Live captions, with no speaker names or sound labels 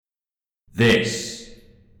This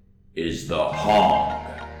is the Hong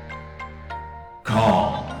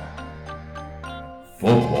Kong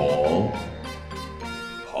Football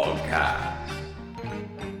Podcast.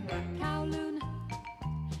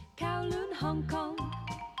 Kowloon, Hong Kong.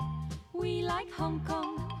 We like Hong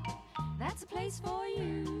Kong. That's a place for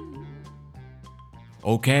you.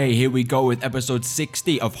 Okay, here we go with episode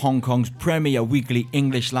 60 of Hong Kong's premier weekly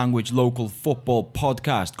English language local football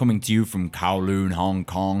podcast, coming to you from Kowloon, Hong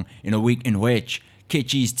Kong, in a week in which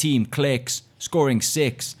Kitchy's team clicks, scoring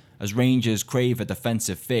 6 as Rangers crave a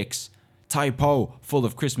defensive fix. Tai Po, full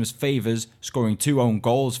of Christmas favours, scoring 2 own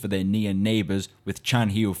goals for their near neighbours, with Chan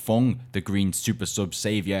Hiu Fung, the green super sub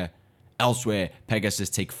saviour. Elsewhere,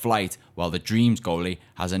 Pegasus take flight, while the Dreams goalie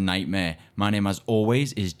has a nightmare. My name, as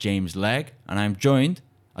always, is James Legg, and I'm joined,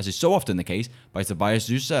 as is so often the case, by Tobias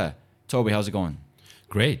Zusa. Toby, how's it going?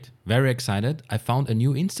 Great. Very excited. I found a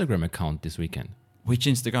new Instagram account this weekend. Which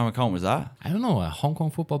Instagram account was that? I don't know, a Hong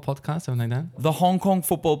Kong football podcast, something like that. The Hong Kong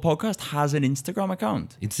Football Podcast has an Instagram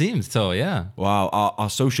account? It seems so, yeah. Wow, our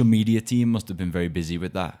social media team must have been very busy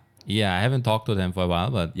with that. Yeah, I haven't talked to them for a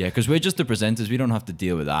while, but... Yeah, because we're just the presenters. We don't have to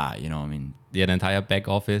deal with that, you know what I mean? Yeah, the entire back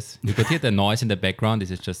office. You could hear the noise in the background.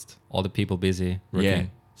 This is just all the people busy working. Yeah,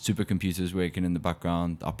 supercomputers working in the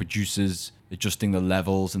background, our producers adjusting the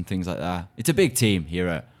levels and things like that. It's a big team here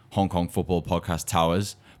at Hong Kong Football Podcast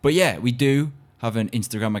Towers. But yeah, we do have an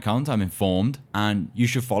Instagram account, I'm informed, and you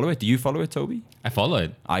should follow it. Do you follow it, Toby? I follow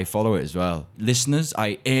it. I follow it as well. Listeners,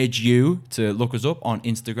 I urge you to look us up on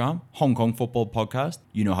Instagram, Hong Kong Football Podcast.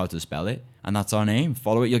 You know how to spell it, and that's our name.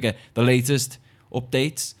 Follow it. You'll get the latest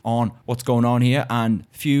updates on what's going on here and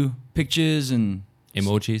a few pictures and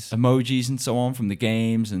emojis and so on from the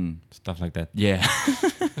games and stuff like that. Yeah.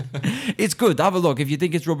 It's good. Have a look. If you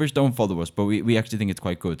think it's rubbish, don't follow us. But we actually think it's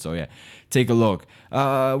quite good. So yeah, take a look.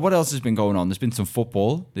 What else has been going on? There's been some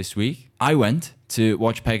football this week. I went to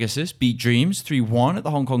watch Pegasus beat Dreams 3-1 at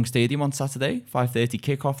the Hong Kong Stadium on Saturday. 5:30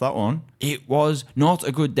 kickoff, that one. It was not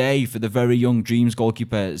a good day for the very young Dreams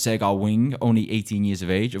goalkeeper Zegar Wing, only 18 years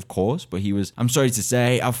of age, of course. But he was, I'm sorry to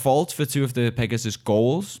say, at fault for 2 of the Pegasus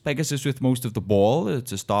goals. Pegasus with most of the ball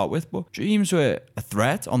to start with. But Dreams were a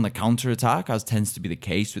threat on the counter-attack, as tends to be the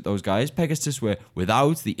case with those guys. Pegasus were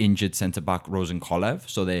without the injured centre-back Rosenkolev,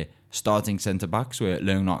 so they starting centre-backs were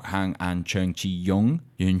Leung Nok Hang and Cheung Chi Young.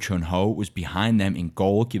 Yun Chun Ho was behind them in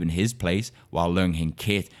goal, given his place, while Leung Hin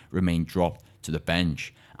Kit remained dropped to the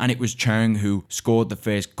bench. And it was Cheung who scored the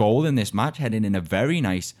first goal in this match, heading in a very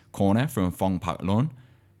nice corner from Fong Pak Lun.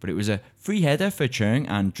 But it was a free header for Cheung,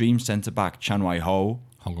 and Dream centre-back Chan Wai Ho,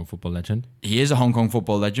 Hong Kong football legend. He is a Hong Kong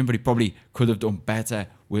football legend, but he probably could have done better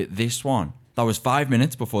with this one. That was 5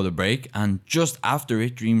 minutes before the break, and just after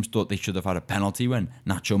it, Dreams thought they should have had a penalty when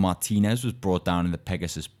Nacho Martinez was brought down in the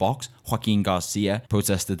Pegasus box. Joaquin Garcia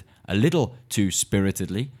protested a little too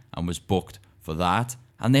spiritedly and was booked for that.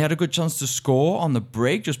 And they had a good chance to score on the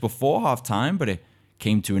break just before half-time, but it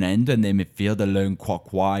came to an end when their midfielder Leung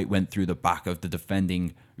Kwok Wai went through the back of the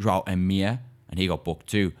defending Joao Emir, and he got booked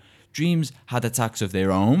too. Dreams had attacks of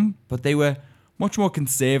their own, but they were much more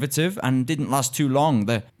conservative and didn't last too long.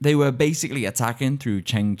 They were basically attacking through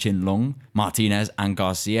Cheng Chin Lung, Martinez and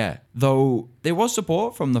Garcia. Though there was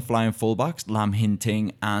support from the flying fullbacks Lam Hin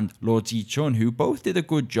Ting and Luo Ji Chun, who both did a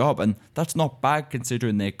good job, and that's not bad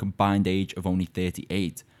considering their combined age of only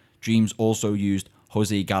 38. Dreams also used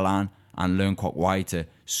Jose Galan and Leung Kwok Wai to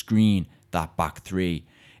screen that back three.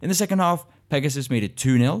 In the second half, Pegasus made it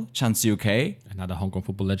 2-0. Chan Siu Kei, another Hong Kong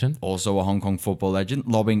football legend, also a Hong Kong football legend,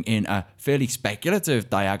 lobbing in a fairly speculative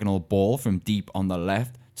diagonal ball from deep on the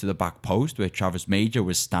left to the back post where Travis Major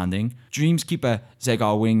was standing. Dreams keeper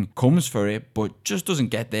Zegar Wing comes for it, but just doesn't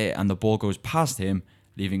get there, and the ball goes past him,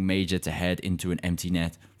 leaving Major to head into an empty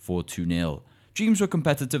net for 2-0. Dreams were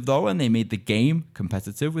competitive though, and they made the game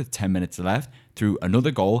competitive with 10 minutes left through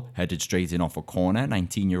another goal headed straight in off a corner.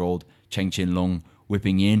 19-year-old Cheng Chin Lung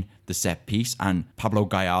whipping in the set piece, and Pablo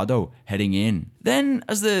Gallardo heading in. Then,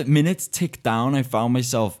 as the minutes ticked down, I found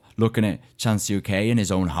myself looking at Chan Siu Kei in his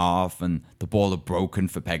own half, and the ball had broken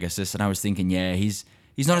for Pegasus, and I was thinking, yeah, he's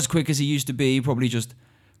not as quick as he used to be, probably just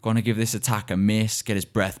going to give this attack a miss, get his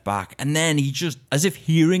breath back, and then he just, as if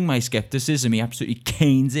hearing my skepticism, he absolutely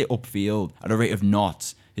canes it upfield at a rate of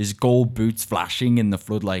knots, his gold boots flashing in the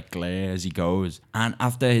floodlight glare as he goes. And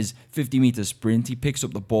after his 50-meter sprint, he picks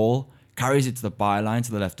up the ball, carries it to the byline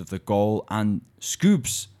to the left of the goal, and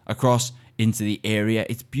scoops across into the area.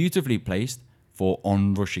 It's beautifully placed for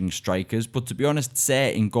onrushing strikers, but to be honest,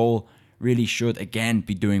 Tse in goal really should again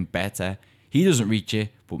be doing better. He doesn't reach it,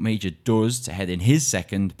 but Major does to head in his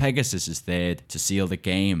second, Pegasus' third, to seal the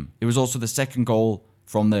game. It was also the second goal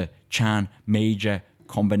from the Chan Major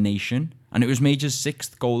combination, And it was Major's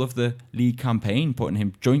 6th goal of the league campaign, putting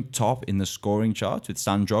him joint top in the scoring charts with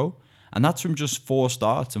Sandro. And that's from just 4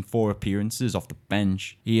 starts and 4 appearances off the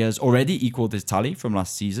bench. He has already equalled his tally from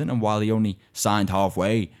last season, and while he only signed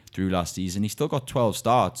halfway through last season, he still got 12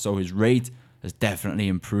 starts, so his rate has definitely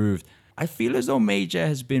improved. I feel as though Major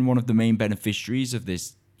has been one of the main beneficiaries of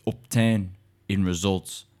this upturn in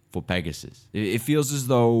results for Pegasus. It feels as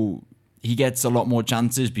though he gets a lot more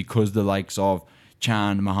chances because the likes of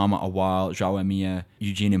Chan, Muhammad Awal, João Emir,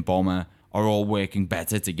 Eugene Mboma are all working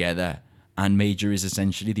better together. And Major is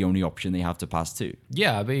essentially the only option they have to pass to.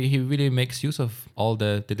 Yeah, but he really makes use of all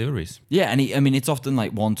the deliveries. Yeah, and it's often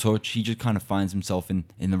like one touch. He just kind of finds himself in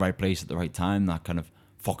the right place at the right time, that kind of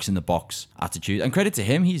fox in the box attitude. And credit to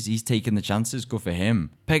him, he's taken the chances. Good for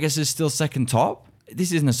him. Pegasus still second top.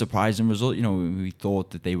 This isn't a surprising result. We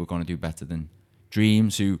thought that they were going to do better than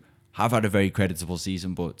Dreams, who have had a very creditable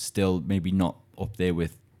season, but still maybe not up there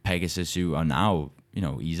with Pegasus, who are now,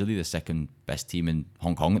 easily the second best team in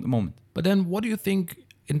Hong Kong at the moment. But then what do you think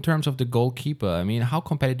in terms of the goalkeeper? I mean, how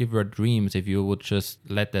competitive were Dreams if you would just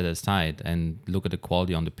let that aside and look at the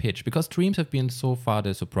quality on the pitch? Because Dreams have been so far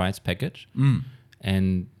the surprise package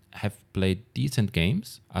and have played decent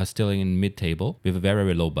games, are still in mid-table with a very,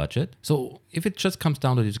 very low budget. So if it just comes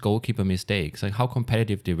down to these goalkeeper mistakes, like how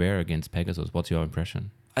competitive they were against Pegasus, what's your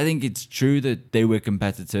impression? I think it's true that they were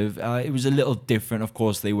competitive. It was a little different. Of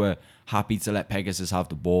course, they were happy to let Pegasus have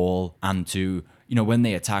the ball and to, when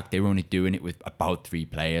they attacked, they were only doing it with about 3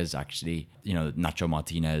 players, actually. Nacho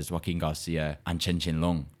Martinez, Joaquin Garcia, and Chen Chin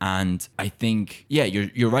Lung. And I think, yeah,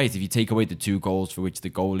 you're right. If you take away the 2 goals for which the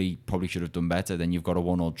goalie probably should have done better, then you've got a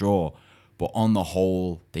 1-1 draw. But on the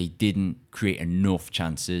whole, they didn't create enough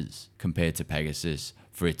chances compared to Pegasus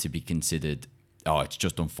for it to be considered, it's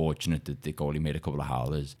just unfortunate that the goalie made a couple of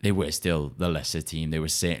howlers. They were still the lesser team. They were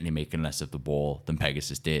certainly making less of the ball than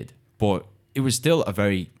Pegasus did. But it was still a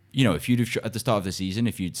very, if you'd have, at the start of the season,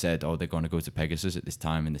 if you'd said, they're going to go to Pegasus at this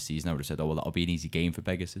time in the season, I would have said, that'll be an easy game for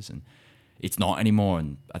Pegasus. And it's not anymore.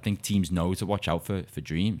 And I think teams know to watch out for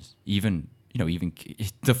Dreams. Even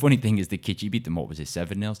the funny thing is that Kitchi beat them, 7-0,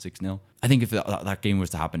 6-0. I think if that game was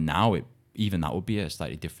to happen now, that would be a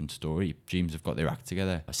slightly different story. Dreams have got their act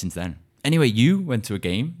together since then. Anyway, you went to a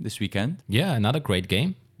game this weekend. Yeah, another great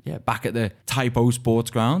game. Yeah, back at the Tai Po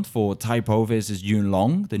Sports Ground for Tai Po versus Yuen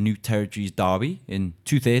Long, the New Territories derby in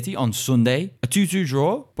 2:30 on Sunday. A 2-2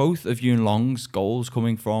 draw, both of Yuen Long's goals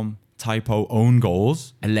coming from Tai Po own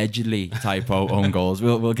goals. Allegedly Tai Po own goals.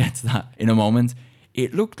 We'll get to that in a moment.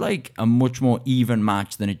 It looked like a much more even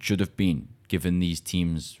match than it should have been, given these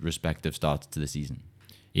teams' respective starts to the season.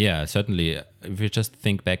 Yeah, certainly. If you just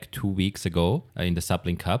think back 2 weeks ago in the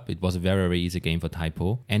Sublink Cup, it was a very, very easy game for Tai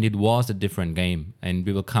Po. And it was a different game. And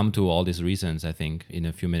we will come to all these reasons, I think, in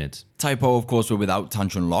a few minutes. Tai Po, of course, were without Tan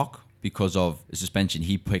Chun Lok because of the suspension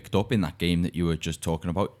he picked up in that game that you were just talking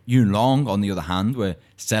about. Yuen Long, on the other hand, were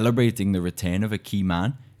celebrating the return of a key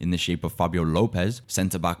man in the shape of Fabio Lopez,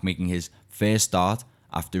 centre-back making his first start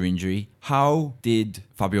after injury. How did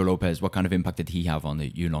Fabio Lopez, what kind of impact did he have on the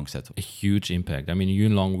Yuen Long setup? A huge impact. I mean,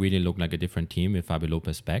 Yuen Long really looked like a different team with Fabio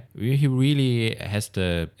Lopez back. He really has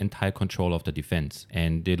the entire control of the defense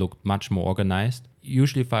and they looked much more organized.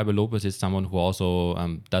 Usually Fabio Lopez is someone who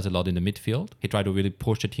also does a lot in the midfield. He tried to really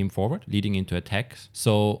push the team forward, leading into attacks.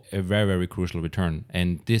 So a very, very crucial return.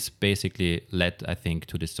 And this basically led, I think,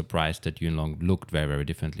 to this surprise that Yuen Long looked very, very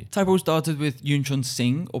differently. Tai Po started with Yun Chun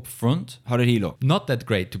Sing up front. How did he look? Not that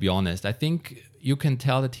great, to be honest. I think you can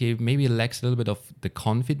tell that he maybe lacks a little bit of the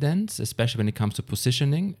confidence, especially when it comes to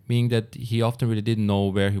positioning, meaning that he often really didn't know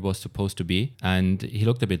where he was supposed to be. And he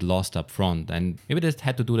looked a bit lost up front. And maybe this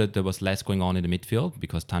had to do that there was less going on in the midfield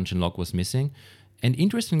because Tan Chun Lok was missing. And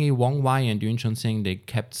interestingly, Wong Wai and Yun Chun Sing, they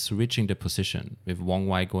kept switching the position with Wong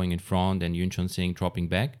Wai going in front and Yun Chun Sing dropping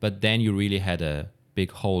back. But then you really had a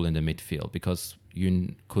big hole in the midfield because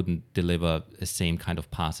Yun couldn't deliver the same kind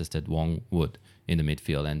of passes that Wong would in the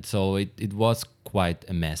midfield. And so it was quite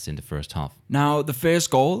a mess in the first half. Now, the first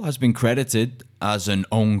goal has been credited as an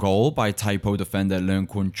own goal by Tai Po defender Leung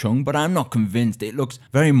Kwon Chung, but I'm not convinced. It looks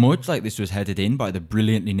very much like this was headed in by the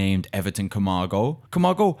brilliantly named Everton Camargo.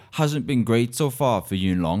 Camargo hasn't been great so far for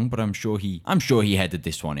Yuen Long, but I'm sure he headed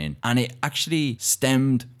this one in. And it actually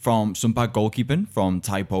stemmed from some bad goalkeeping from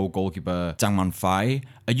Tai Po goalkeeper Zhang Manfai.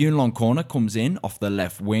 A Yuen Long corner comes in off the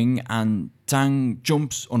left wing and Zhang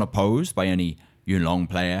jumps unopposed by any Yuen Long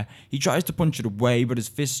player. He tries to punch it away, but his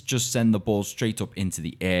fists just send the ball straight up into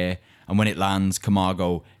the air. And when it lands,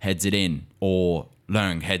 Camargo heads it in, or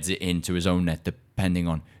Leung heads it into his own net, depending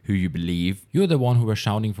on who you believe. You're the one who were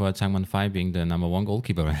shouting for Zhang Manfai being the number 1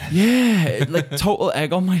 goalkeeper. Yeah, like total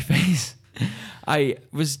egg on my face. I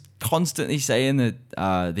was constantly saying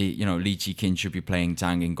that Lee Chi-kin should be playing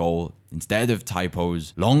Zhang in goal instead of Tai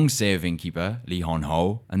Po's long-serving keeper, Lee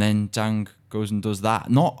Hon-ho. And then Zhang goes and does that.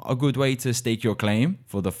 Not a good way to stake your claim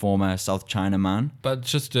for the former South China man. But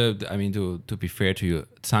just, to be fair to you,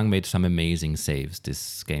 Zhang made some amazing saves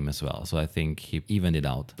this game as well. So I think he evened it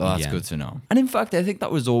out. Oh, that's good to know. And in fact, I think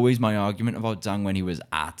that was always my argument about Zhang when he was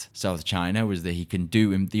at South China, was that he can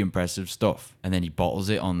do the impressive stuff and then he bottles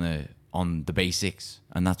it on the basics,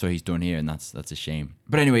 and that's what he's done here, and that's a shame.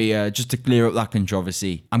 But anyway, just to clear up that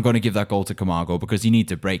controversy, I'm going to give that goal to Camargo because he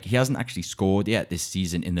needs a break. He hasn't actually scored yet this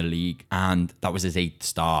season in the league, and that was his 8th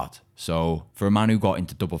start. So for a man who got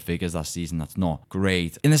into double figures last season, that's not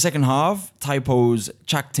great. In the second half, Tai Po's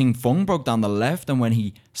Chak Ting Fung broke down the left, and when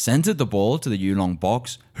he centered the ball to the Yulong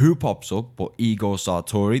box, who pops up but Igor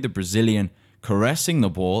Sartori, the Brazilian, caressing the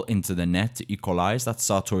ball into the net to equalise. That's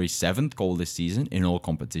Sartori's 7th goal this season in all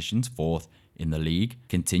competitions, 4th in the league.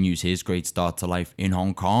 Continues his great start to life in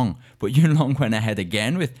Hong Kong. But Yuen Long went ahead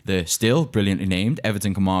again with the still brilliantly named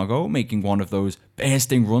Everton Camargo, making one of those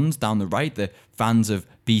bursting runs down the right the fans of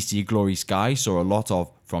BC Glory Sky saw a lot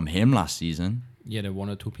of from him last season. Yeah, there are 1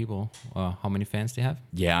 or 2 people. How many fans do you have?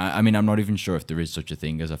 Yeah, I mean, I'm not even sure if there is such a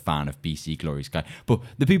thing as a fan of BC Glory Sky. But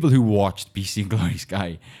the people who watched BC Glory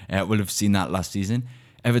Sky will have seen that last season.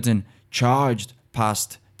 Everton charged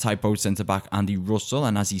past Tai Po centre-back Andy Russell,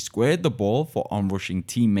 and as he squared the ball for on-rushing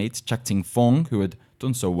teammates Chak Ting Fung, who had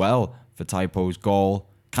done so well for Tai Po's goal,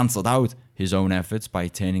 cancelled out his own efforts by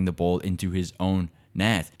turning the ball into his own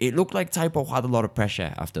net. It looked like Tai Po had a lot of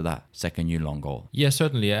pressure after that second Yuen Long goal. Yeah,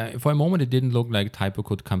 certainly. For a moment, it didn't look like Tai Po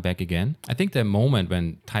could come back again. I think the moment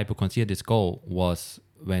when Tai Po conceded this goal was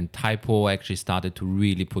when Tai Po actually started to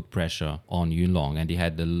really put pressure on Yuen Long, and he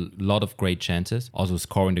had a lot of great chances, also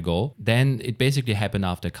scoring the goal. Then it basically happened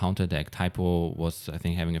after a counterattack. Tai Po was, I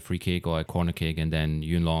think, having a free kick or a corner kick, and then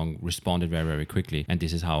Yuen Long responded very, very quickly, and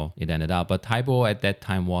this is how it ended up. But Tai Po at that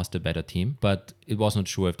time was the better team, but it wasn't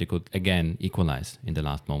sure if they could again equalize in the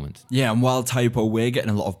last moment. Yeah, and while Tai Po were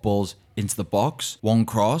getting a lot of balls into the box, one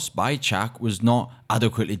cross by Chak was not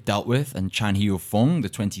adequately dealt with, and Chan Hyo Fung, the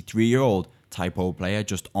 23-year-old Tai Po player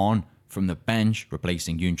just on from the bench,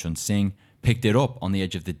 replacing Yoon Chun Sing, picked it up on the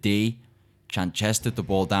edge of the D. Chan chested the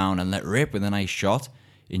ball down and let rip with a nice shot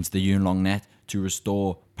into the Yuen Long net to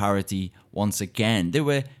restore parity once again. There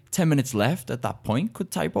were 10 minutes left at that point.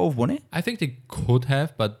 Could Tai Po have won it? I think they could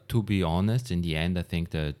have, but to be honest, in the end, I think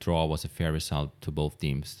the draw was a fair result to both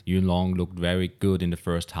teams. Yuen Long looked very good in the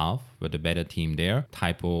first half, were the better team there.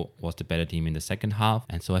 Tai Po was the better team in the second half.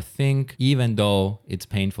 And so I think, even though it's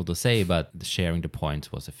painful to say, but sharing the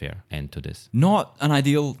points was a fair end to this. Not an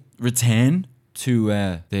ideal return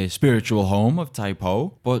to the spiritual home of Tai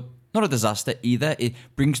Po, but not a disaster either. It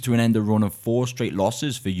brings to an end a run of 4 straight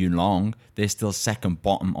losses for Yuen Long. They're still second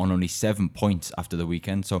bottom on only 7 points after the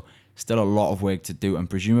weekend, so still a lot of work to do, and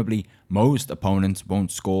presumably most opponents won't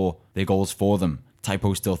score their goals for them. Tai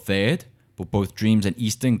Po still third, but both Dreams and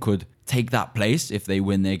Eastern could take that place if they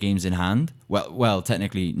win their games in hand. Well,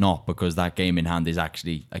 technically not, because that game in hand is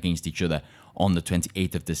actually against each other on the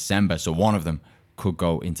 28th of December, so one of them could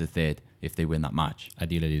go into third if they win that match.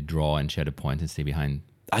 Ideally, they draw and share the points and stay behind.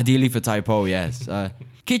 Ideally for Tai Po, yes.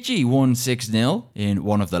 Kichi won 6-0 in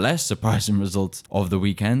one of the less surprising results of the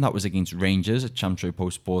weekend. That was against Rangers at Cham Choi Po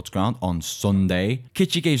Sports Ground on Sunday.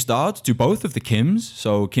 Kichi gave start to both of the Kims,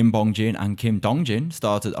 so Kim Bongjin and Kim Dongjin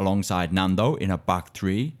started alongside Nando in a back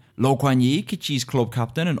three. Lo Kwan Yi, Kichi's club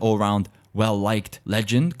captain and all-round well-liked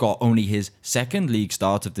legend, got only his second league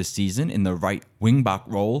start of the season in the right wing-back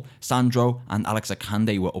role. Sandro and Alex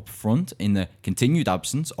Akande were up front in the continued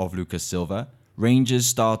absence of Lucas Silva. Rangers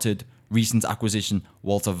started recent acquisition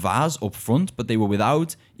Walter Vaz up front, but they were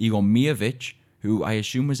without Igor Mijovic, who I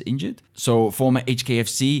assume was injured. So former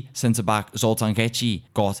HKFC centre-back Zoltan Getchi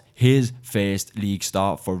got his first league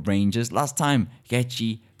start for Rangers. Last time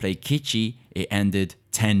Getchi played Kichi, it ended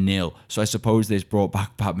 10-0. So I suppose this brought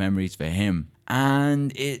back bad memories for him.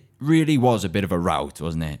 And it really was a bit of a rout,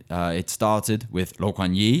 wasn't it? It started with Lo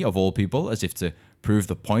Kwan Yi, of all people, as if to prove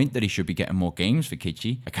the point that he should be getting more games for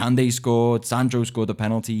Kichi. Akande scored, Sandro scored a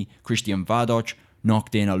penalty, Christian Vadoc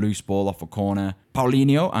knocked in a loose ball off a corner.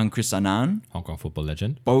 Paulinho and Chris Annan, Hong Kong football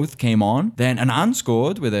legend, both came on. Then Annan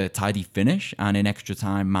scored with a tidy finish, and in extra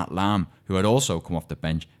time, Matt Lam, who had also come off the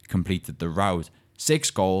bench, completed the rout.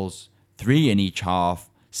 6 goals, 3 in each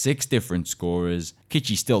half, 6 different scorers.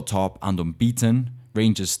 Kichi still top and unbeaten.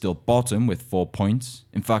 Rangers still bottom with 4 points.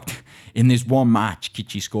 In fact, in this one match,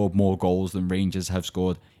 Kichi scored more goals than Rangers have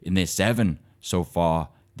scored in their 7 so far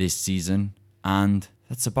this season. And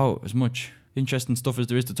that's about as much interesting stuff as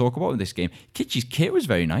there is to talk about in this game. Kichi's kit was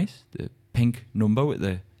very nice. The pink number with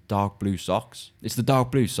the dark blue socks. It's the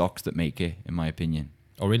dark blue socks that make it, in my opinion.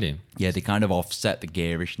 Oh, really? Yeah, they kind of offset the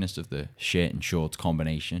garishness of the shirt and shorts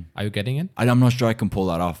combination. Are you getting it? I'm not sure I can pull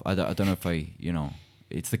that off. I don't know if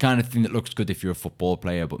it's the kind of thing that looks good if you're a football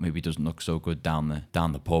player, but maybe doesn't look so good down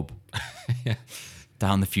the pub, Yeah.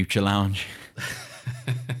 down the future lounge.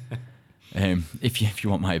 If you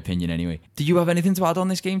want my opinion anyway. Did you have anything to add on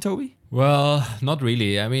this game, Toby? Well, not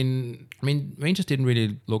really. I mean, Rangers didn't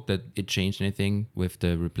really look that it changed anything with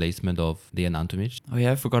the replacement of Dejan Antomic. Oh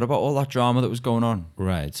yeah, I forgot about all that drama that was going on.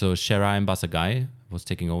 Right. So Sherai Basagai was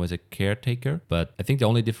taking over as a caretaker. But I think the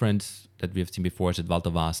only difference that we have seen before is that Walter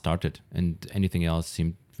Vaz started, and anything else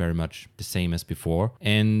seemed very much the same as before.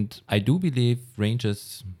 And I do believe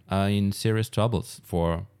Rangers are in serious troubles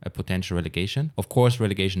for a potential relegation. Of course,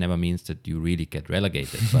 relegation never means that you really get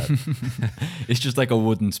relegated, but It's just like a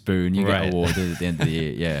wooden spoon you Right. get awarded at the end of the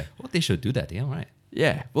year. Yeah. well, they should do that. Yeah, right.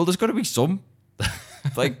 Yeah. Well, there's got to be some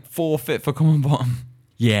like forfeit for coming bottom.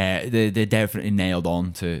 Yeah, they're definitely nailed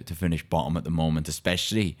on to finish bottom at the moment,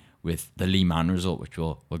 especially with the Lee Man result, which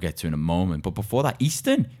we'll get to in a moment. But before that,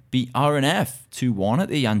 Eastern beat RNF 2-1 at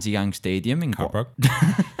the Yanjiang Stadium in Car park.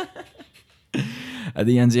 at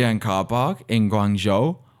the Yanjiang Car Park in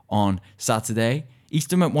Guangzhou on Saturday.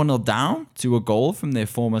 Eastern went 1-0 down to a goal from their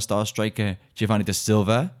former star striker Giovanni Da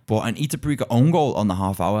Silva, but an Itaparica own goal on the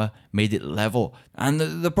half hour made it level. And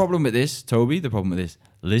the problem with this, Toby, the problem with this,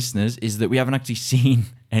 listeners, is that we haven't actually seen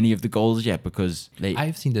any of the goals yet because they...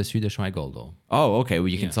 I've seen the Swedish goal though. Oh, okay. Well,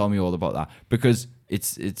 you can tell me all about that because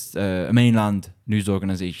it's a mainland news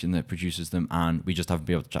organization that produces them, and we just haven't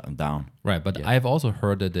been able to track them down. Right, but I've also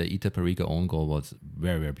heard that the Itaparica own goal was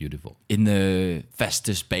very, very beautiful. In the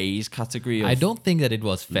Festus Bays category, I don't think that it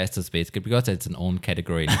was Festus Space because it's an own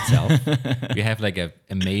category in itself. You have like an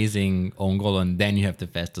amazing own goal, and then you have the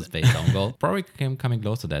Festus Space own goal. Probably coming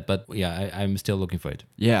close to that, but yeah, I'm still looking for it.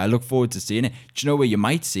 Yeah, I look forward to seeing it. Do you know where you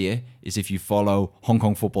might see it is if you follow Hong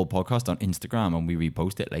Kong Football Podcast on Instagram and we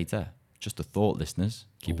repost it later. Just a thought, listeners.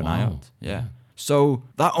 Keep an eye wow. out. Yeah. So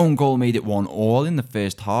that own goal made it 1-1 in the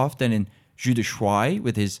first half. Then in Zhu de Shuai,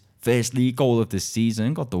 with his first league goal of the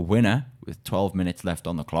season, got the winner with 12 minutes left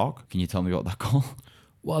on the clock. Can you tell me about that goal?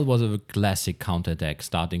 Well, it was a classic counter-attack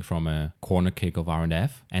starting from a corner kick of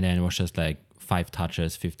RNF, and then it was just like 5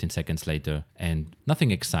 touches 15 seconds later, and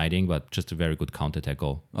nothing exciting, but just a very good counter-attack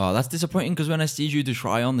goal. Oh, that's disappointing because when I see Zhu de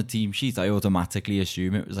Shuai on the team sheet, I automatically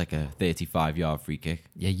assume it was like a 35-yard free kick.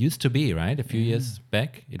 Yeah, used to be, right? A few years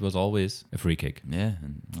back, it was always a free kick. Yeah.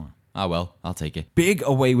 Well, I'll take it. Big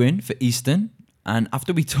away win for Eastern. And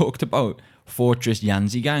after we talked about Fortress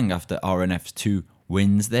Yanjiang after RNF's 2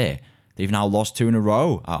 wins there, they've now lost 2 in a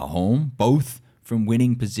row at home, both from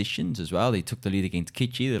winning positions as well. They took the lead against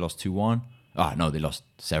Kichi. They lost 2-1. No, they lost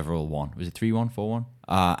several 1. Was it 3-1, 4-1?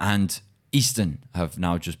 And Eastern have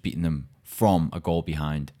now just beaten them from a goal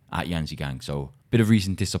behind at Yanjiang. So bit of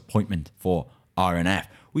recent disappointment for RNF.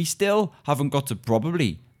 We still haven't got to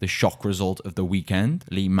probably the shock result of the weekend.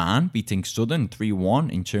 Lee Man beating Southern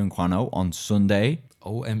 3-1 in Cheung Kwan O on Sunday.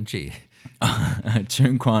 OMG.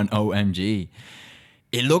 Cheung Kwan OMG.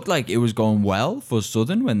 It looked like it was going well for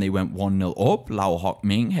Southern when they went 1-0 up. Lau Hock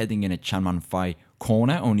Ming heading in a Chan Man Fai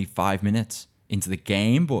corner only 5 minutes into the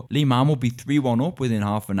game, but Lee Man will be 3-1 up within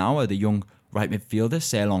half an hour. The young right midfielder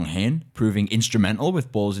Se Long Hin proving instrumental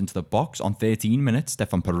with balls into the box. On 13 minutes,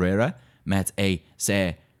 Stefan Pereira met a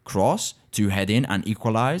Se cross to head in and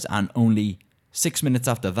equalise, and only 6 minutes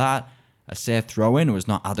after that, a Se throw-in was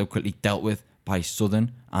not adequately dealt with by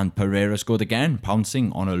Southern, and Pereira scored again,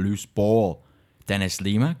 pouncing on a loose ball. Dennis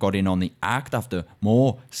Lima got in on the act after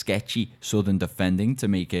more sketchy Southern defending to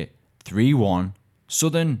make it 3-1.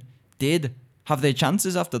 Southern did have their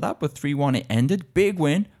chances after that, but 3-1 it ended. Big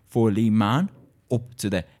win for Lee Man, up to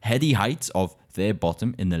the heady heights of their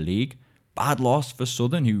bottom in the league. Bad loss for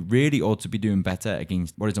Southern, who really ought to be doing better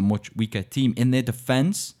against what is a much weaker team. In their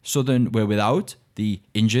defence, Southern were without the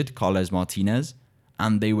injured Carles Martinez,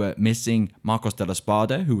 and they were missing Marcos de la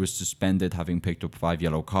Espada, who was suspended having picked up 5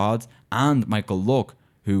 yellow cards, and Michael Luck,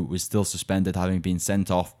 who was still suspended having been sent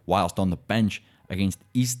off whilst on the bench against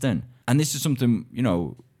Eastern. And this is something,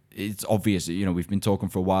 it's obvious, we've been talking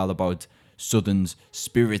for a while about Southern's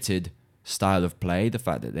spirited style of play, the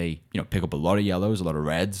fact that they, pick up a lot of yellows, a lot of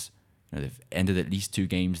reds. They've ended at least 2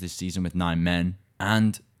 games this season with 9 men,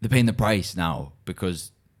 and they're paying the price now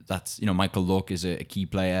because that's, Michael Luck is a key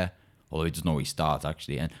player, although he doesn't always start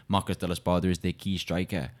actually, and Marcos de la Espada is their key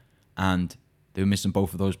striker, and they were missing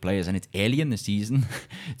both of those players, and it's early in the season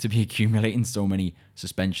to be accumulating so many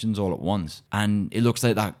suspensions all at once, and it looks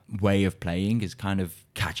like that way of playing is kind of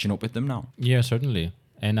catching up with them now. Yeah, certainly.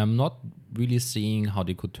 And I'm not really seeing how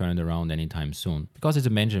they could turn it around anytime soon. Because as I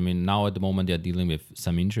mentioned, I mean, now at the moment they're dealing with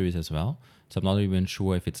some injuries as well. So I'm not even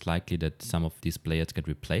sure if it's likely that some of these players get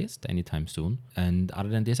replaced anytime soon. And other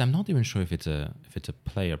than this, I'm not even sure if it's a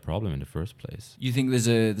player problem in the first place. You think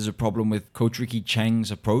there's a problem with Coach Ricky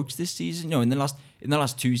Cheng's approach this season? In the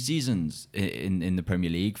last 2 seasons in the Premier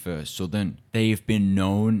League for Southern, they've been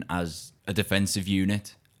known as a defensive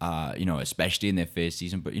unit. Especially in their first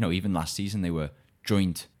season, but even last season they were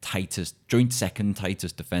joint second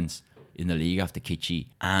tightest defense in the league after Kitchie,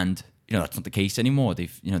 and that's not the case anymore. They're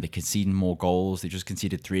conceding more goals. They just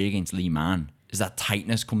conceded 3 against Lee Man. Has that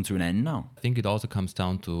tightness come to an end now? I think it also comes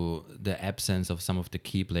down to the absence of some of the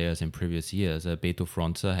key players in previous years. Beto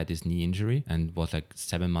Fronza had his knee injury and was like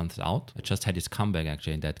 7 months out. Just had his comeback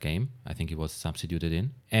actually in that game. I think he was substituted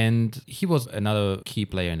in. And he was another key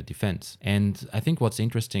player in the defense. And I think what's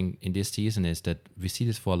interesting in this season is that we see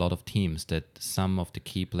this for a lot of teams, that some of the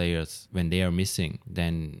key players, when they are missing,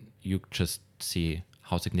 then you just see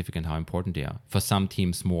how significant, how important they are. For some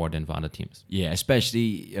teams more than for other teams. Yeah,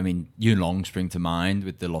 especially, Yun Long spring to mind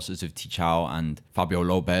with the losses of Tichao and Fabio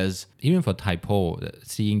Lopez. Even for Tai Po,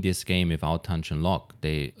 seeing this game without Tan Chun Lok,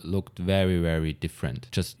 they looked very, very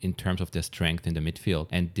different, just in terms of their strength in the midfield.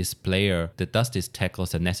 And this player that does these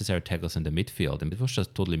tackles, the necessary tackles in the midfield, and it was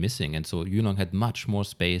just totally missing. And so Yun Long had much more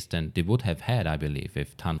space than they would have had, I believe,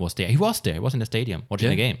 if Tan was there. He was there. He was in the stadium watching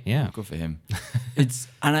the game. Yeah. Good for him.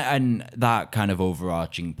 And that kind of overarching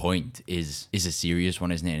point is a serious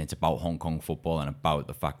one, isn't it? And it's about Hong Kong football and about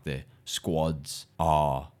the fact that squads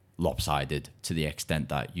are lopsided to the extent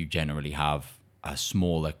that you generally have a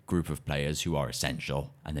smaller group of players who are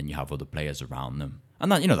essential, and then you have other players around them.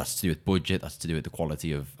 And that, that's to do with budget, that's to do with the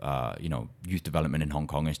quality of, youth development in Hong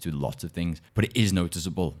Kong. It's to do with lots of things, but it is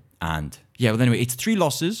noticeable. And anyway, it's 3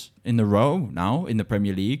 losses in a row now in the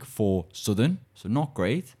Premier League for Southern, so not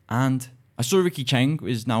great. And I saw Ricky Cheng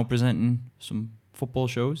is now presenting some football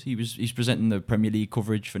shows. He's presenting the Premier League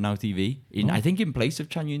coverage for Now TV I think in place of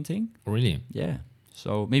Chan Yun Ting. Really? Yeah.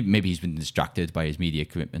 So maybe he's been distracted by his media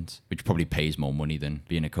commitments, which probably pays more money than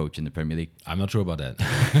being a coach in the Premier League. I'm not sure about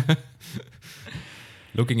that.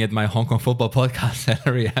 Looking at my Hong Kong football podcast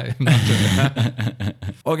salary, I'm not sure.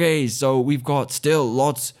 Okay, so we've got still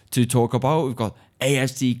lots to talk about. We've got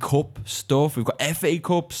AFC Cup stuff, we've got FA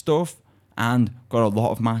Cup stuff, and got a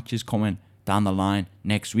lot of matches coming down the line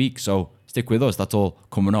next week. So stick with us. That's all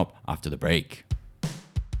coming up after the break.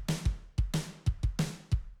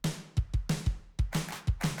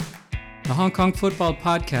 The Hong Kong Football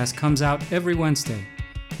Podcast comes out every Wednesday.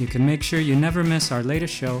 You can make sure you never miss our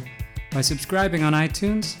latest show by subscribing on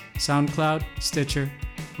iTunes, SoundCloud, Stitcher,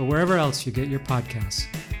 or wherever else you get your podcasts.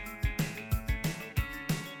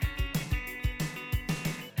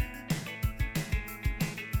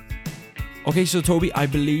 Okay, so Toby, I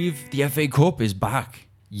believe the FA Cup is back.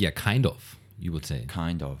 Yeah, kind of, you would say.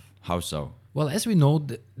 Kind of. How so? Well, as we know,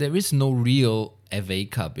 there is no real FA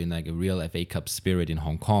Cup in like a real FA Cup spirit in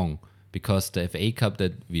Hong Kong, because the FA Cup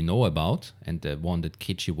that we know about and the one that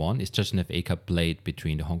Kitchie won is just an FA Cup played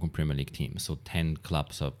between the Hong Kong Premier League teams. So 10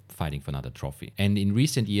 clubs are fighting for another trophy. And in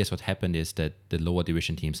recent years, what happened is that the lower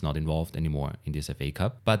division teams not involved anymore in this FA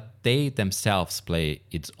Cup, but they themselves play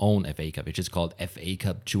its own FA Cup, which is called FA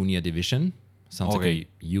Cup Junior Division. Sounds like a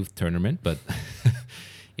youth tournament, but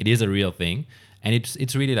it is a real thing. And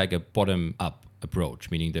it's really like a bottom-up approach,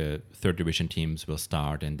 meaning the third division teams will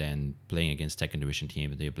start and then playing against second division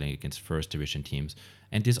teams, they're playing against first division teams.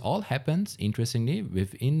 And this all happens, interestingly,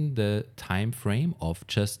 within the time frame of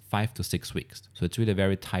just 5 to 6 weeks. So it's really a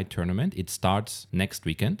very tight tournament. It starts next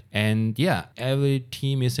weekend. And yeah, every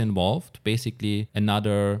team is involved. Basically,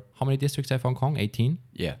 another, how many districts have Hong Kong? 18?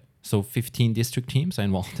 Yeah. So 15 district teams are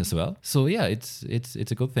involved as well. So yeah, it's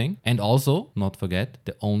a good thing. And also, not forget,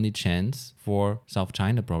 the only chance for South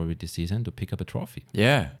China probably this season to pick up a trophy.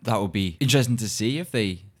 Yeah, that would be interesting to see if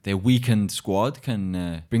their weakened squad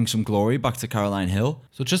can bring some glory back to Caroline Hill.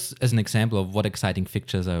 So just as an example of what exciting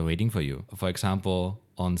fixtures are waiting for you. For example,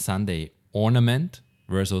 on Sunday, Ornament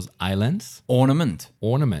versus Islands. Ornament,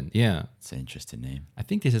 yeah. it's an interesting name. I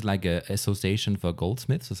think this is like a association for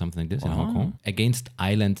goldsmiths or something like this in Hong Kong. Against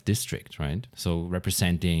Island District, right? So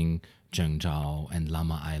representing Zhengzhou and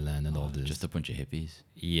Lama Island and all this. Just a bunch of hippies.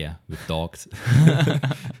 Yeah, with dogs.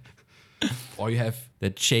 Or you have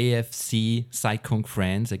the JFC Sai Kung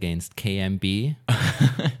Friends against KMB.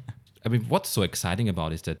 I mean, what's so exciting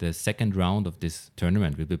about it is that the second round of this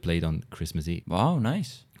tournament will be played on Christmas Eve. Wow,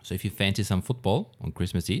 nice. So if you fancy some football on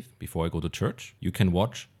Christmas Eve before I go to church, you can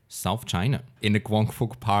watch South China, in the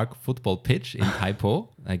Guangfu Park football pitch in Tai Po,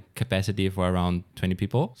 like capacity for around 20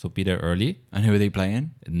 people. So be there early. And who are they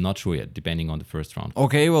playing? Not sure yet, depending on the first round.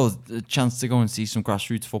 Okay, well, a chance to go and see some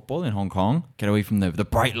grassroots football in Hong Kong. Get away from the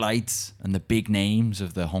bright lights and the big names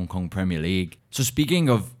of the Hong Kong Premier League. So speaking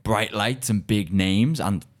of bright lights and big names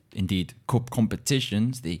and indeed cup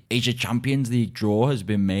competitions, the Asia Champions League draw has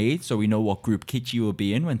been made, so we know what group Kitchi will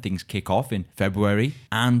be in when things kick off in February.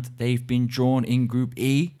 And they've been drawn in Group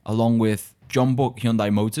E along with Jeonbuk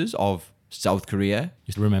Hyundai Motors of South Korea.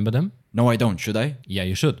 You still remember them? No, I don't. Should I? Yeah,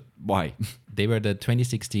 you should. Why? They were the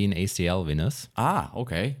 2016 ACL winners.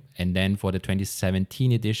 Okay. And then for the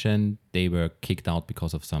 2017 edition, they were kicked out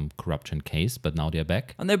because of some corruption case, but now they're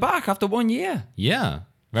back. And they're back after 1 year. Yeah,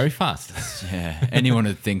 very fast. Yeah, anyone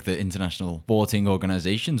would think that international sporting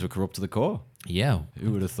organizations were corrupt to the core. Yeah.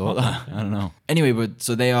 Who would have thought that? I don't know. Anyway, but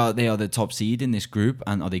so they are the top seed in this group,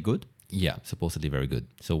 and are they good? Yeah, supposedly very good.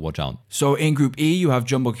 So watch out. So in Group E, you have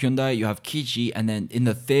Jeonbuk Hyundai, you have Kichi, and then in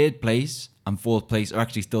the third place and fourth place are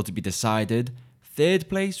actually still to be decided. Third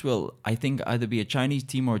place will, I think, either be a Chinese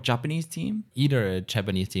team or a Japanese team. Either a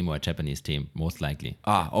Japanese team or a Japanese team, most likely.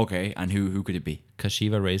 Okay. And who could it be?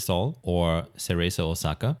 Kashiwa Reysol or Cerezo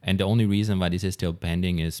Osaka. And the only reason why this is still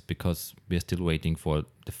pending is because we're still waiting for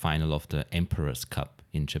the final of the Emperor's Cup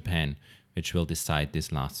in Japan, which will decide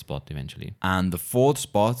this last spot eventually. And the fourth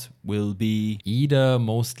spot will be... Either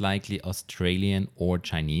most likely Australian or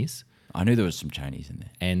Chinese. I knew there was some Chinese in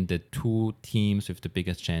there. And the two teams with the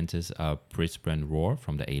biggest chances are Brisbane Roar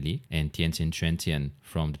from the A-League and Tianjin Quantian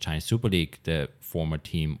from the Chinese Super League, the former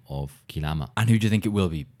team of Kilama. And who do you think it will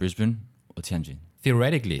be? Brisbane or Tianjin?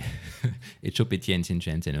 Theoretically, it should be Tianjin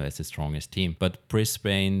Quantian who has the strongest team. But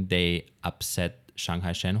Brisbane, they upset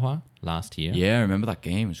Shanghai Shenhua last year. Yeah, I remember that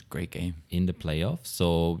game. It was a great game. In the playoffs.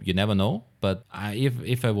 So you never know. But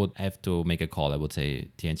if I would have to make a call, I would say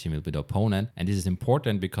Tianjin will be the opponent. And this is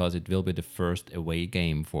important because it will be the first away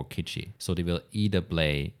game for Kitchi. So they will either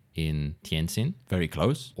play in Tianjin. Very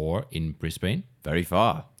close. Or in Brisbane. Very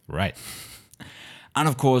far. Right. And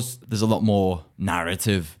of course, there's a lot more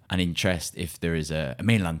narrative and interest if there is a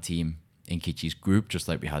mainland team in Kitchi's group, just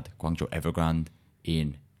like we had Guangzhou Evergrande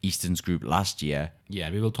in Eastern's group last year. Yeah,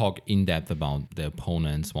 we will talk in depth about the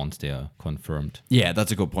opponents once they are confirmed. Yeah,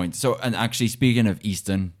 that's a good point. So, and actually, speaking of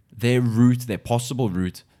Eastern, their possible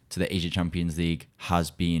route to the Asia Champions League has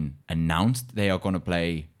been announced. They are going to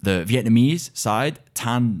play the Vietnamese side,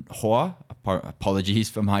 Tan Hoa. Apologies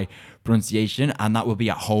for my pronunciation. And that will be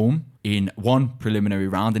at home in one preliminary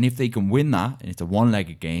round. And if they can win that, and it's a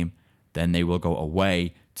one-legged game, then they will go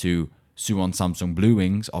away to Suwon Samsung Blue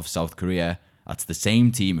Wings of South Korea. That's the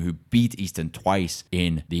same team who beat Eastern twice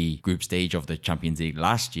in the group stage of the Champions League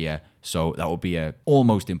last year. So that would be an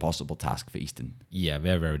almost impossible task for Eastern. Yeah,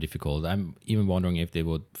 very, very difficult. I'm even wondering if they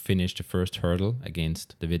would finish the first hurdle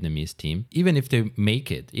against the Vietnamese team. Even if they make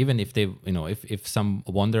it, even if they, if some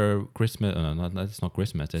wonder Christmas, it's not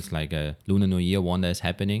Christmas, it's like a Lunar New Year wonder is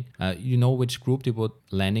happening. You know which group they would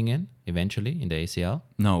landing in eventually in the ACL?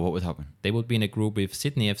 No, what would happen? They would be in a group with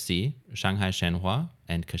Sydney FC, Shanghai Shenhua,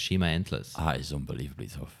 and Kashima Antlers. It's unbelievably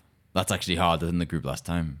tough. That's actually harder than the group last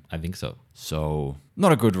time. I think so. So,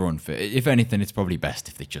 not a good run for it. If anything, it's probably best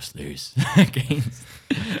if they just lose against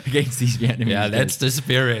these Vietnamese. Yeah, that's the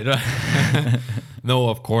spirit. No,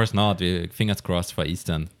 of course not. Fingers crossed for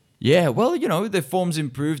Eastern. Yeah, well, the form's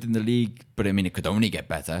improved in the league, but I mean, it could only get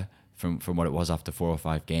better from what it was after 4 or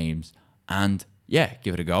 5 games. And yeah,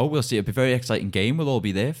 give it a go. We'll see. It'll be a very exciting game. We'll all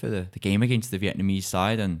be there for the game against the Vietnamese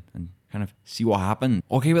side and kind of see what happened.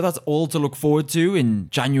 Okay, well, that's all to look forward to in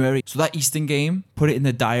January. So that Eastern game, put it in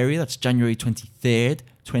the diary. That's January 23rd,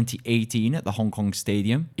 2018 at the Hong Kong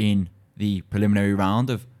Stadium in the preliminary round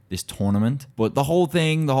of this tournament. But the whole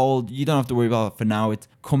thing, you don't have to worry about it for now. It's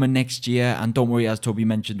coming next year. And don't worry, as Toby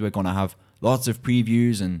mentioned, we're going to have lots of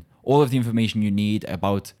previews and all of the information you need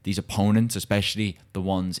about these opponents, especially the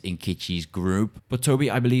ones in Kitchi's group. But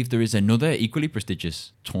Toby, I believe there is another equally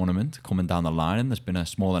prestigious tournament coming down the line, and there's been a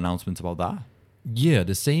small announcement about that. Yeah,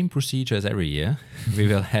 the same procedure as every year. We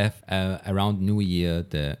will have around New Year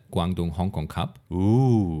the Guangdong Hong Kong Cup.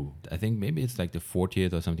 Ooh. I think maybe it's like the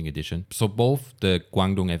 40th or something edition. So both the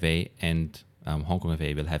Guangdong FA and Hong Kong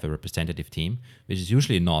FA will have a representative team, which is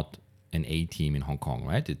usually not an A team in Hong Kong,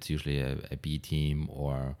 right? It's usually a B team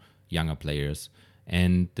or younger players.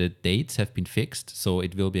 And the dates have been fixed. So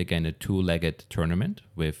it will be again a 2-legged tournament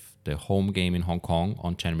with the home game in Hong Kong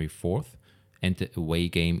on January 4th and the away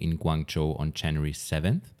game in Guangzhou on January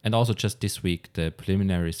 7th. And also just this week, the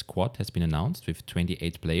preliminary squad has been announced with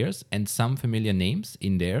 28 players and some familiar names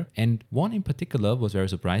in there. And one in particular was very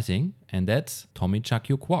surprising, and that's Tommy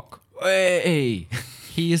Chak-Yu Kwok. Hey!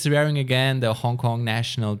 He is wearing again the Hong Kong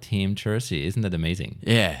national team jersey. Isn't that amazing?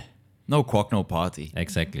 Yeah. No quack, no party.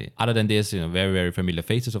 Exactly. Other than this, very, very familiar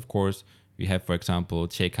faces, of course. We have, for example,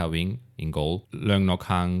 Che Ka-wing in goal, Leung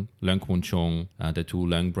Nok-hang, Leung Kwun-chung, the two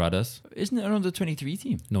Leung brothers. Isn't it an under 23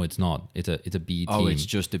 team? No, it's not. It's a B team. Oh, it's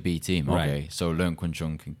just a B team. Right. Okay. So Leung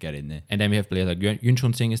Kun-chung can get in there. And then we have players like Yun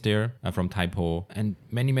Chun-sing is there from Tai Po, and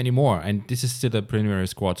many, many more. And this is still a preliminary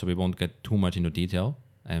squad, so we won't get too much into detail.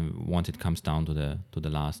 And once it comes down to the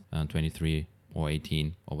last 23 or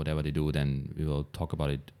 18 or whatever they do, then we will talk about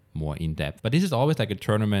it more in depth. But this is always like a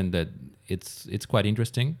tournament that it's quite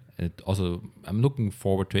interesting. I'm looking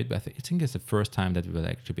forward to it, but I think it's the first time that we will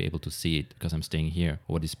actually be able to see it because I'm staying here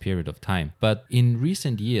over this period of time. But in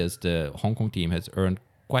recent years, the Hong Kong team has earned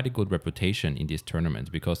quite a good reputation in these tournaments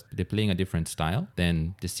because they're playing a different style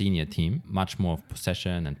than the senior team, much more of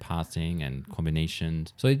possession and passing and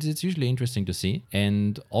combinations. So it's usually interesting to see.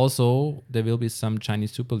 And also there will be some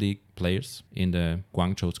Chinese Super League players in the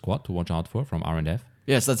Guangzhou squad to watch out for from R&F.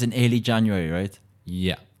 Yes, that's in early January, right?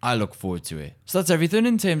 Yeah. I look forward to it. So that's everything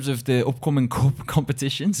in terms of the upcoming cup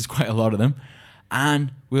competitions. There's quite a lot of them.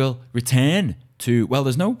 And we'll return to, well,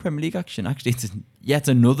 there's no Premier League action. Actually, it's yet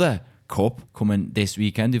another cup coming this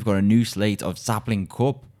weekend. We've got a new slate of Sapling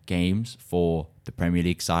Cup games for the Premier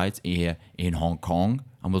League sides here in Hong Kong.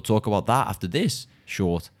 And we'll talk about that after this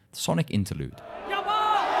short sonic interlude.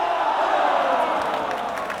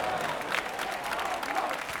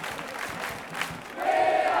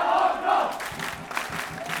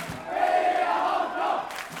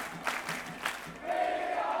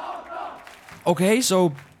 Okay,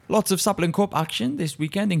 so lots of Sapling Cup action this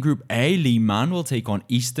weekend. In Group A, Lee Man will take on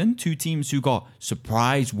Easton, two teams who got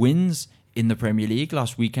surprise wins in the Premier League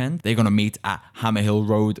last weekend. They're going to meet at Hammerhill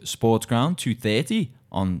Road Sports Ground, 2:30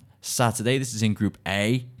 on Saturday. This is in Group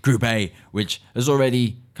A. Group A, which has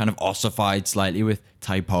already kind of ossified slightly with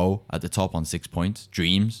Tai Po at the top on 6 points,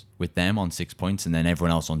 Dreams with them on 6 points, and then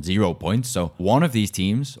everyone else on 0 points. So one of these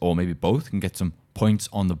teams, or maybe both, can get some points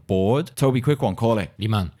on the board. Toby, quick one, call it.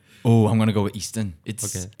 Liman. Oh, I'm going to go with Easton.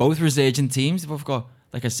 It's okay. Both resurgent teams. They've both got,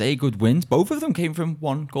 like I say, good wins. Both of them came from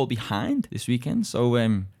one goal behind this weekend. So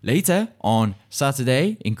later on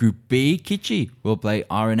Saturday in Group B, Kichi will play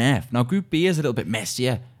R&F. Now, Group B is a little bit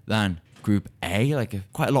messier than Group A.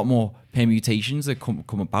 Quite a lot more permutations that come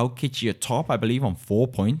about. Kichi at top, I believe, on 4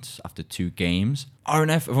 points after 2 games.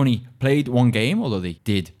 R&F have only played 1 game, although they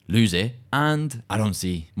did lose it. And I don't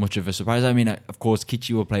see much of a surprise. I mean, of course,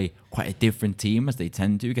 Kichi will play quite a different team as they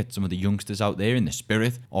tend to get some of the youngsters out there in the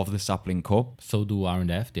spirit of the Sapling Cup. So do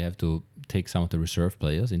R&F. They have to take some of the reserve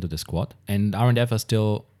players into the squad. And R&F are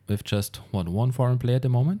still with just, one foreign player at the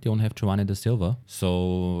moment. They only have Chuan de Silva.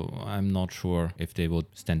 So I'm not sure if they would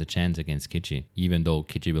stand a chance against Kichi, even though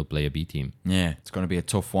Kichi will play a B team. Yeah, it's going to be a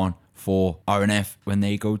tough one for R&F when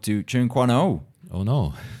they go to Chung Kwan O. Oh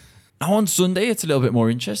no. Now on Sunday, it's a little bit more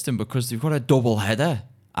interesting because they've got a double header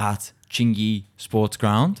at Chingy Sports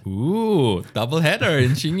Ground. Ooh, double header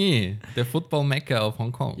in Chingy, the football mecca of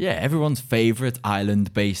Hong Kong. Yeah, everyone's favourite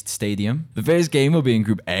island-based stadium. The first game will be in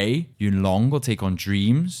Group A. Yun Long will take on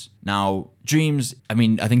Dreams. Now, Dreams, I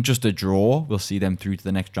think just a draw will see them through to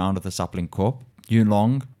the next round of the Sapling Cup. Yun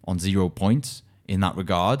Long on 0 points in that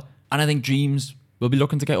regard. And I think Dreams will be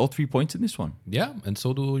looking to get all 3 points in this one. Yeah, and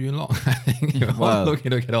so do Yun Long. I think you're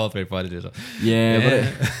looking to get all 3 points.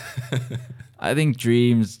 Yeah, but I think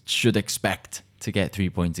Dreams should expect to get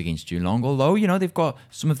 3 points against Yun Long. Although, they've got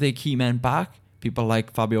some of their key men back. People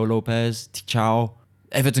like Fabio Lopez, Tichao.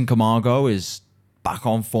 Everton Camargo is back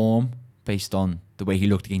on form based on the way he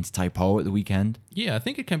looked against Tai Po at the weekend. Yeah, I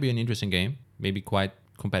think it can be an interesting game. Maybe quite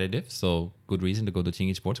competitive, so good reason to go to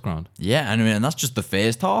Chingy Sports Ground. Yeah, and that's just the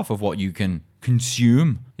first half of what you can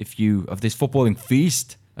consume of this footballing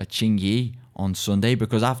feast at Chingy on Sunday,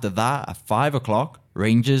 because after that, at 5 o'clock,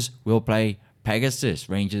 Rangers will play Pegasus.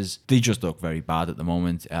 Rangers, they just look very bad at the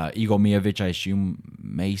moment. Igor Mijovic, I assume,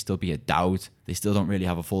 may still be a doubt. They still don't really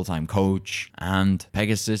have a full-time coach. And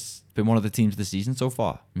Pegasus been one of the teams of the season so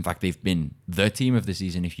far. In fact, they've been the team of the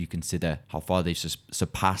season if you consider how far they've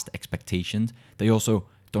surpassed expectations. They also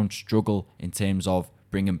don't struggle in terms of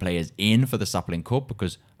bringing players in for the Sapling Cup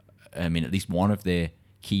because, at least one of their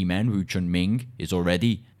key men, Wu Chun Ming, is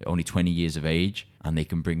already only 20 years of age, and they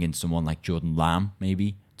can bring in someone like Jordan Lam,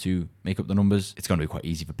 maybe, to make up the numbers. It's going to be quite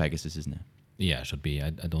easy for Pegasus, isn't it? Yeah, it should be. I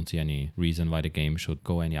don't see any reason why the game should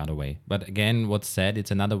go any other way. But again, what's sad,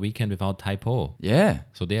 it's another weekend without Tai Po. Yeah.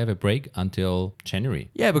 So they have a break until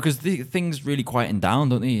January. Yeah, because things really quieten down,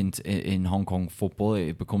 don't they? In Hong Kong football,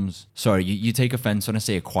 it becomes... Sorry, you take offense when I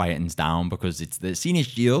say it quietens down because it's the Senior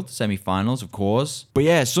Shield semi-finals, of course. But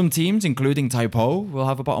yeah, some teams, including Tai Po, will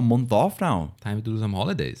have about a month off now. Time to do some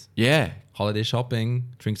holidays. Yeah. Holiday shopping,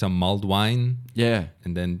 drink some mulled wine. Yeah.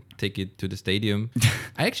 And then take it to the stadium.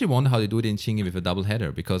 I actually wonder how they do it in Chingy with a double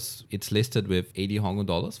header because it's listed with 80 Hong Kong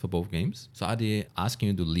dollars for both games. So are they asking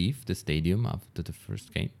you to leave the stadium after the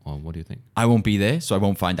first game? Or what do you think? I won't be there, so I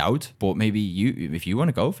won't find out. But maybe if you want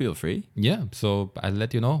to go, feel free. Yeah, so I'll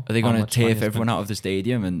let you know. Are they going to turf everyone out of the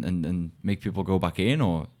stadium and make people go back in?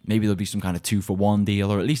 Or maybe there'll be some kind of 2-for-1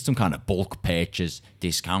 deal or at least some kind of bulk purchase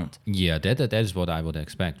discount. Yeah, that is what I would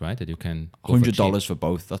expect, right? That you can go $100 for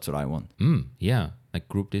both. That's what I want. Yeah, like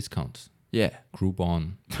group discounts. Yeah. Group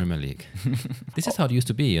on Premier League. This is how it used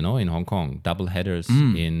to be, in Hong Kong. Double headers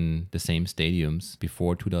in the same stadiums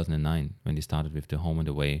before 2009 when they started with the home and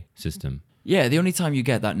away system. Yeah, the only time you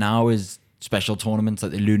get that now is special tournaments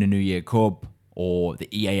like the Lunar New Year Cup or the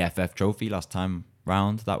EAFF Trophy last time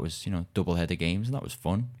round. That was, double header games and that was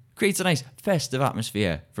fun. Creates a nice festive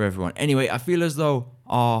atmosphere for everyone. Anyway, I feel as though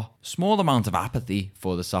our small amount of apathy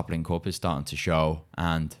for the Sapling Cup is starting to show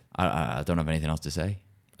and I don't have anything else to say.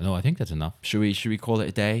 No, I think that's enough. Should we call it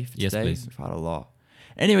a day for yes, today? Please. We've had a lot.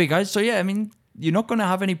 Anyway, guys, so yeah, I mean, you're not going to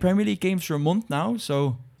have any Premier League games for a month now,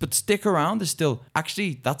 but stick around. There's still...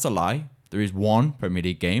 Actually, that's a lie. There is one Premier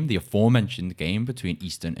League game, the aforementioned game between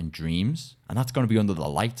Eastern and Dreams, and that's going to be under the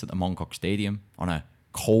lights at the Mongkok Stadium on a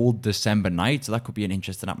cold December night, so that could be an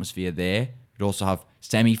interesting atmosphere there. You'd also have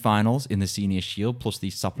semi-finals in the Senior Shield plus the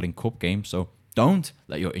Sapling Cup game, so don't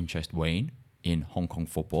let your interest wane in Hong Kong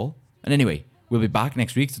football. And anyway, we'll be back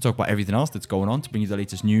next week to talk about everything else that's going on, to bring you the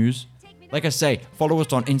latest news. Like I say, follow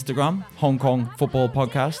us on Instagram, Hong Kong Football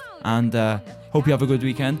Podcast, and hope you have a good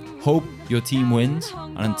weekend. Hope your team wins.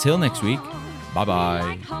 And until next week,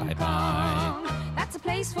 bye-bye. Bye-bye. That's a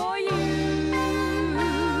place for you.